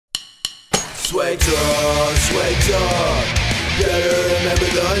SWEGTA, SWEGTA, better remember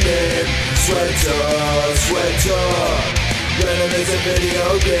the name. SWEGTA, SWEGTA, random is in video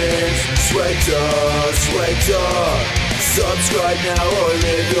games. SWEGTA, SWEGTA, subscribe now or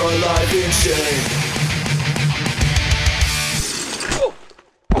live your life in shame.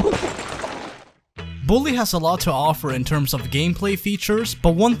 Bully has a lot to offer in terms of gameplay features,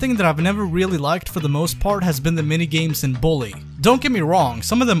 but one thing that I've never really liked for the most part has been the minigames in Bully. Don't get me wrong,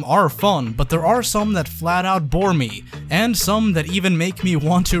 some of them are fun, but there are some that flat out bore me, and some that even make me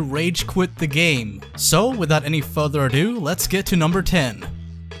want to rage quit the game. So, without any further ado, let's get to number 10.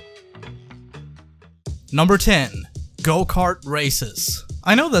 Number 10. Go-kart races.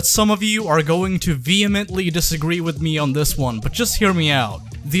 I know that some of you are going to vehemently disagree with me on this one, but just hear me out.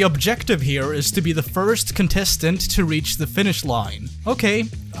 The objective here is to be the first contestant to reach the finish line. Okay,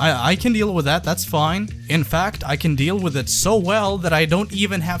 I can deal with that, that's fine. In fact, I can deal with it so well that I don't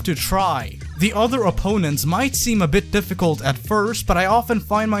even have to try. The other opponents might seem a bit difficult at first, but I often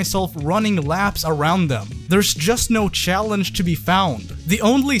find myself running laps around them. There's just no challenge to be found. The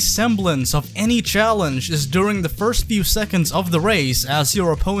only semblance of any challenge is during the first few seconds of the race as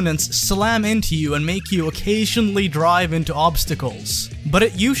your opponents slam into you and make you occasionally drive into obstacles. But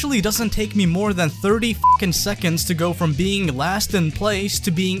it usually doesn't take me more than 30 fucking seconds to go from being last in place to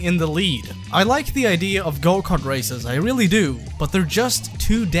being in the lead. I like the idea of go-kart races, I really do, but they're just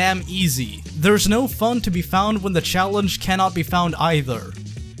too damn easy. There's no fun to be found when the challenge cannot be found either.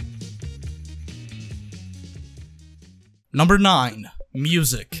 Number 9.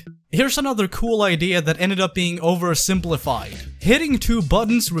 Music. Here's another cool idea that ended up being oversimplified. Hitting 2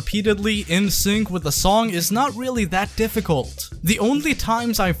 buttons repeatedly in sync with the song is not really that difficult. The only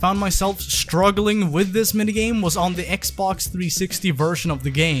times I found myself struggling with this minigame was on the Xbox 360 version of the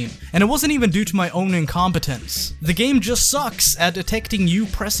game, and it wasn't even due to my own incompetence. The game just sucks at detecting you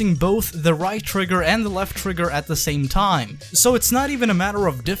pressing both the right trigger and the left trigger at the same time. So it's not even a matter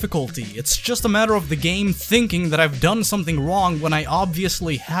of difficulty, it's just a matter of the game thinking that I've done something wrong when I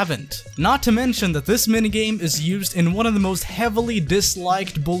obviously haven't. Not to mention that this minigame is used in one of the most heavily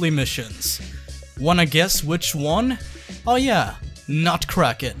disliked Bully missions. Wanna guess which one? Oh yeah,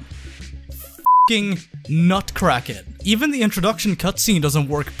 Nutcracken. F***ing Nutcracken. Even the introduction cutscene doesn't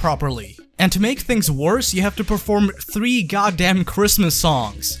work properly. And to make things worse, you have to perform 3 goddamn Christmas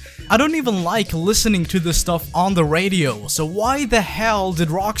songs. I don't even like listening to this stuff on the radio, so why the hell did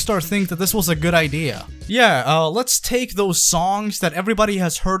Rockstar think that this was a good idea? Yeah, let's take those songs that everybody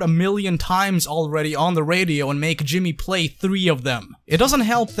has heard a million times already on the radio and make Jimmy play 3 of them. It doesn't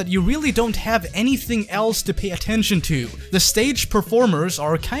help that you really don't have anything else to pay attention to. The stage performers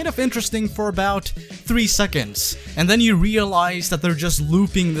are kind of interesting for about 3 seconds, and then you realize that they're just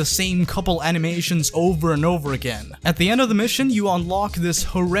looping the same couple animations over and over again. At the end of the mission, you unlock this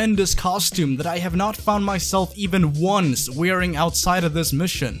horrendous costume that I have not found myself even once wearing outside of this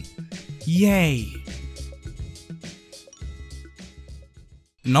mission. Yay.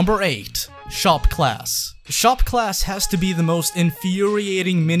 Number 8. Shop Class. Shop Class has to be the most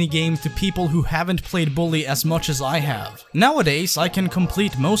infuriating minigame to people who haven't played Bully as much as I have. Nowadays, I can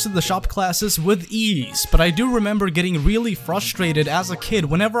complete most of the shop classes with ease, but I do remember getting really frustrated as a kid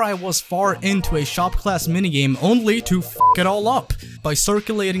whenever I was far into a shop class minigame only to f*** it all up by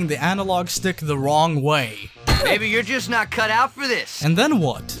circulating the analog stick the wrong way. Maybe you're just not cut out for this. And then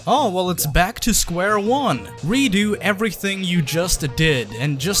what? Oh, well, it's back to square one. Redo everything you just did,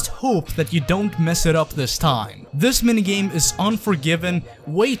 and just hope that you don't mess it up this time. This minigame is unforgiving,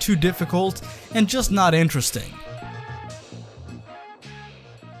 way too difficult, and just not interesting.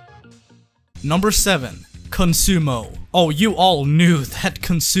 Number 7. Consumo. Oh, you all knew that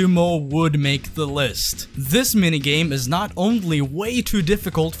Consumo would make the list. This minigame is not only way too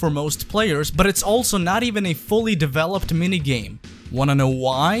difficult for most players, but it's also not even a fully developed minigame. Wanna know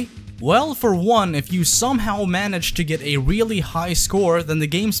why? Well, for one, if you somehow manage to get a really high score, then the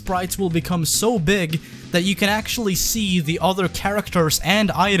game sprites will become so big that you can actually see the other characters and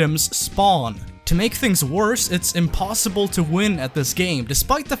items spawn. To make things worse, it's impossible to win at this game,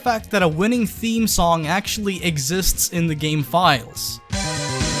 despite the fact that a winning theme song actually exists in the game files.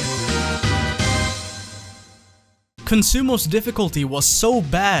 Consumo's difficulty was so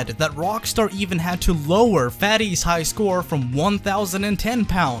bad that Rockstar even had to lower Fatty's high score from 1,010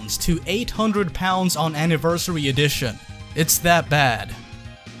 pounds to 800 pounds on Anniversary Edition. It's that bad.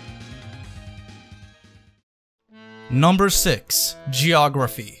 Number 6.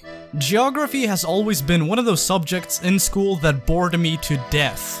 Geography. Geography has always been one of those subjects in school that bored me to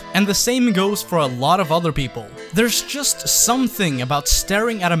death, and the same goes for a lot of other people. There's just something about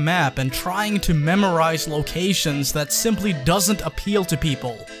staring at a map and trying to memorize locations that simply doesn't appeal to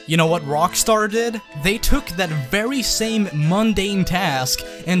people. You know what Rockstar did? They took that very same mundane task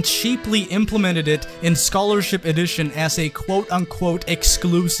and cheaply implemented it in Scholarship Edition as a quote-unquote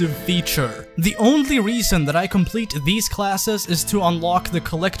exclusive feature. The only reason that I complete these classes is to unlock the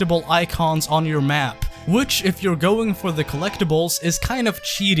collectible icons on your map, which, if you're going for the collectibles, is kind of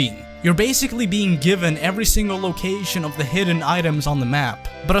cheating. You're basically being given every single location of the hidden items on the map.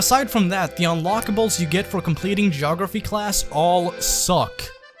 But aside from that, the unlockables you get for completing Geography class all suck.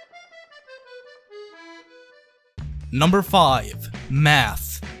 Number 5.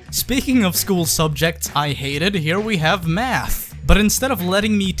 Math. Speaking of school subjects I hated, here we have math. But instead of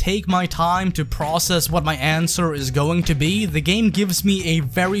letting me take my time to process what my answer is going to be, the game gives me a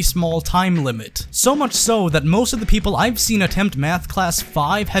very small time limit. So much so that most of the people I've seen attempt Math Class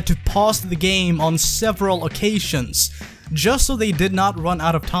 5 had to pause the game on several occasions, just so they did not run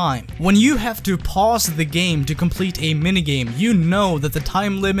out of time. When you have to pause the game to complete a minigame, you know that the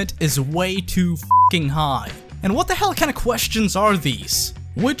time limit is way too f***ing high. And what the hell kind of questions are these?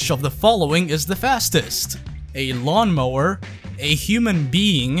 Which of the following is the fastest? A lawnmower, a human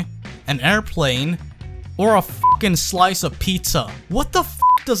being, an airplane, or a fucking slice of pizza? What the f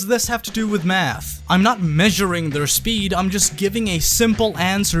does this have to do with math? I'm not measuring their speed, I'm just giving a simple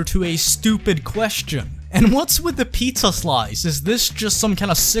answer to a stupid question. And what's with the pizza slice? Is this just some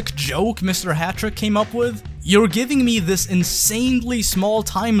kind of sick joke Mr. Hattrick came up with? You're giving me this insanely small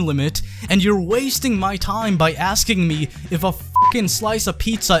time limit, and you're wasting my time by asking me if a fucking slice of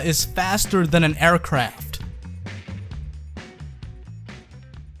pizza is faster than an aircraft.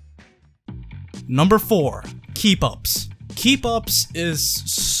 Number 4. Keep-ups. Keep-ups is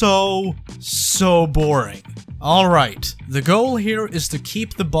so boring. Alright, the goal here is to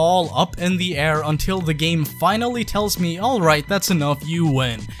keep the ball up in the air until the game finally tells me, alright, that's enough, you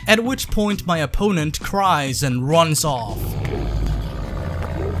win. At which point my opponent cries and runs off.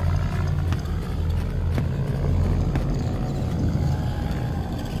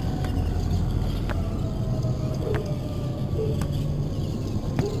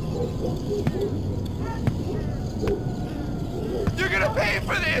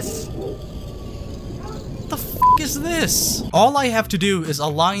 Is this? All I have to do is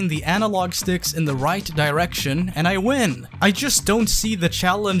align the analog sticks in the right direction and I win. I just don't see the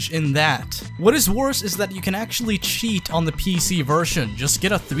challenge in that. What is worse is that you can actually cheat on the PC version. Just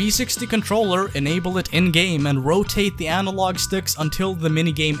get a 360 controller, enable it in-game, and rotate the analog sticks until the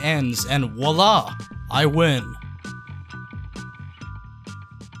minigame ends, and voila! I win.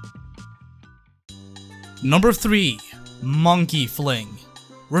 Number 3. Monkey Fling.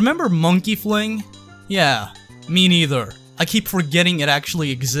 Remember Monkey Fling? Yeah. Me neither. I keep forgetting it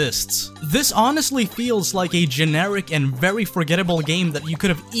actually exists. This honestly feels like a generic and very forgettable game that you could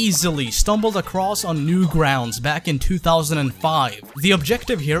have easily stumbled across on Newgrounds back in 2005. The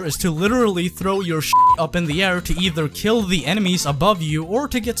objective here is to literally throw your shit up in the air to either kill the enemies above you or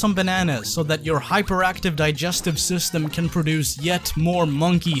to get some bananas so that your hyperactive digestive system can produce yet more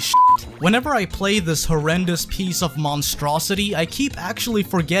monkey shit. Whenever I play this horrendous piece of monstrosity, I keep actually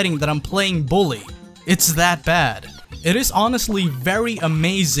forgetting that I'm playing Bully. It's that bad. It is honestly very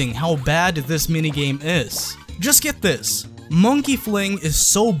amazing how bad this minigame is. Just get this. Monkey Fling is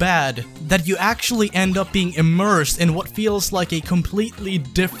so bad that you actually end up being immersed in what feels like a completely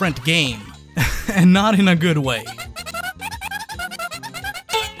different game. And not in a good way.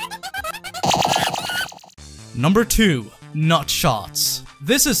 Number 2. Nut Shots.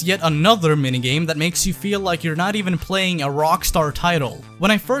 This is yet another minigame that makes you feel like you're not even playing a Rockstar title.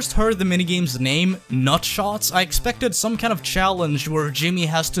 When I first heard the minigame's name, Nut Shots, I expected some kind of challenge where Jimmy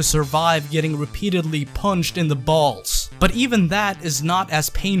has to survive getting repeatedly punched in the balls. But even that is not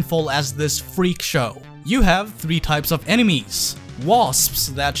as painful as this freak show. You have 3 types of enemies. Wasps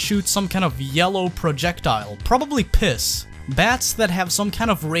that shoot some kind of yellow projectile, probably piss. Bats that have some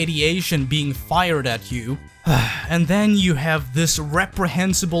kind of radiation being fired at you. And then you have this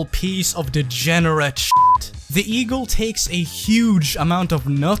reprehensible piece of degenerate shit. The eagle takes a huge amount of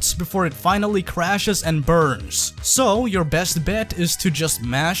nuts before it finally crashes and burns. So your best bet is to just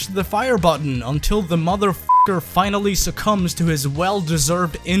mash the fire button until the motherfucker finally succumbs to his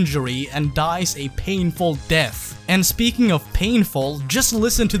well-deserved injury and dies a painful death. And speaking of painful, just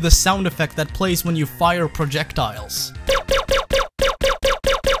listen to the sound effect that plays when you fire projectiles.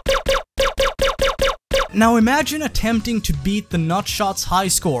 Now imagine attempting to beat the Nutshot's high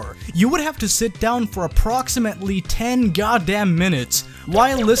score. You would have to sit down for approximately 10 goddamn minutes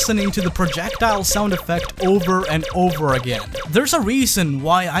while listening to the projectile sound effect over and over again. There's a reason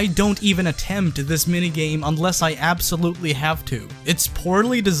why I don't even attempt this minigame unless I absolutely have to. It's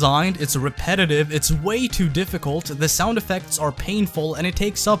poorly designed, it's repetitive, it's way too difficult, the sound effects are painful, and it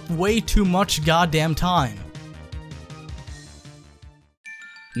takes up way too much goddamn time.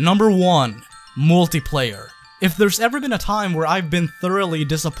 Number 1. Multiplayer. If there's ever been a time where I've been thoroughly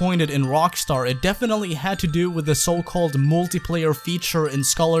disappointed in Rockstar, it definitely had to do with the so-called multiplayer feature in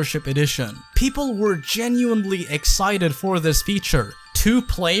Scholarship Edition. People were genuinely excited for this feature. 2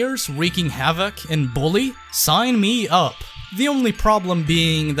 players wreaking havoc in Bully? Sign me up. The only problem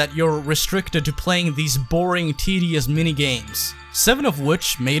being that you're restricted to playing these boring, tedious minigames, 7 of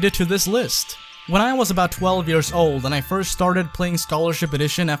which made it to this list. When I was about 12 years old and I first started playing Scholarship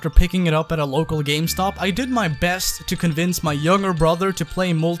Edition after picking it up at a local GameStop, I did my best to convince my younger brother to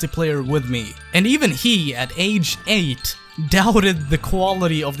play multiplayer with me. And even he, at age 8, doubted the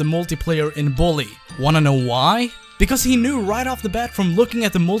quality of the multiplayer in Bully. Wanna know why? Because he knew right off the bat from looking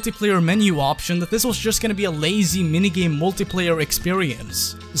at the multiplayer menu option that this was just gonna be a lazy minigame multiplayer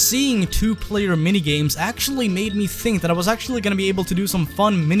experience. Seeing 2-player minigames actually made me think that I was actually gonna be able to do some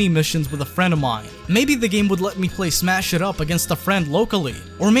fun mini-missions with a friend of mine. Maybe the game would let me play Smash It Up against a friend locally.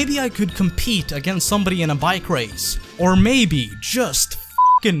 Or maybe I could compete against somebody in a bike race. Or maybe, just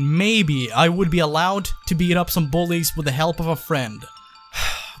f***ing maybe, I would be allowed to beat up some bullies with the help of a friend.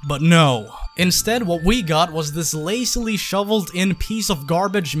 But no. Instead, what we got was this lazily shoveled-in piece of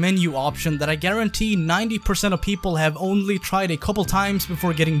garbage menu option that I guarantee 90% of people have only tried a couple times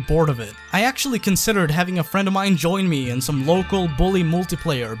before getting bored of it. I actually considered having a friend of mine join me in some local Bully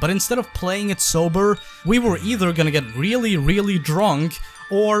multiplayer, but instead of playing it sober, we were either gonna get really drunk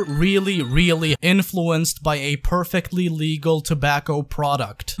or really influenced by a perfectly legal tobacco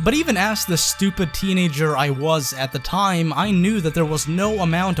product. But even as the stupid teenager I was at the time, I knew that there was no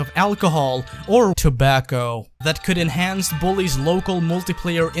amount of alcohol or tobacco that could enhance Bully's local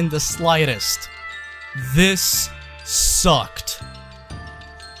multiplayer in the slightest. This sucked.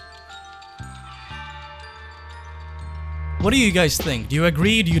 What do you guys think? Do you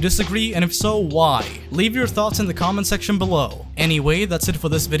agree? Do you disagree? And if so, why? Leave your thoughts in the comment section below. Anyway, that's it for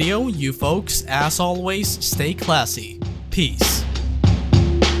this video. You folks, as always, stay classy. Peace.